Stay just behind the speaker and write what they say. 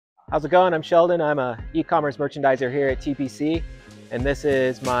How's it going? I'm Sheldon. I'm a e-commerce merchandiser here at TPC, and this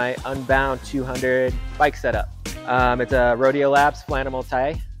is my Unbound 200 bike setup. It's a Rodeo Labs Flanimal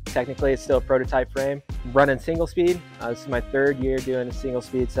tie. Technically, it's still a prototype frame. I'm running single speed. This is my third year doing a single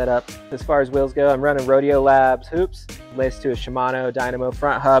speed setup. As far as wheels go, I'm running Rodeo Labs hoops, laced to a Shimano Dynamo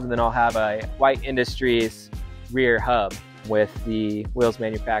front hub, and then I'll have a White Industries rear hub with the Wheels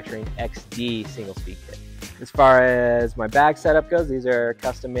Manufacturing XD single speed kit. As far as my bag setup goes, these are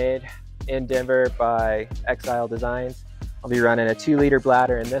custom made in Denver by Exile Designs. I'll be running a 2-liter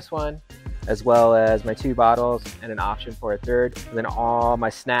bladder in this one, as well as my 2 bottles and an option for a third. And then all my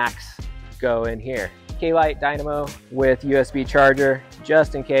snacks go in here. K-Lite Dynamo with USB charger,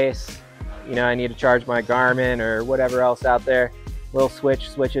 just in case, I need to charge my Garmin or whatever else out there. Little switch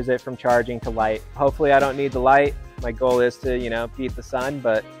switches it from charging to light. Hopefully I don't need the light. My goal is to, beat the sun,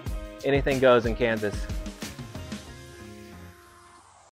 but anything goes in Kansas.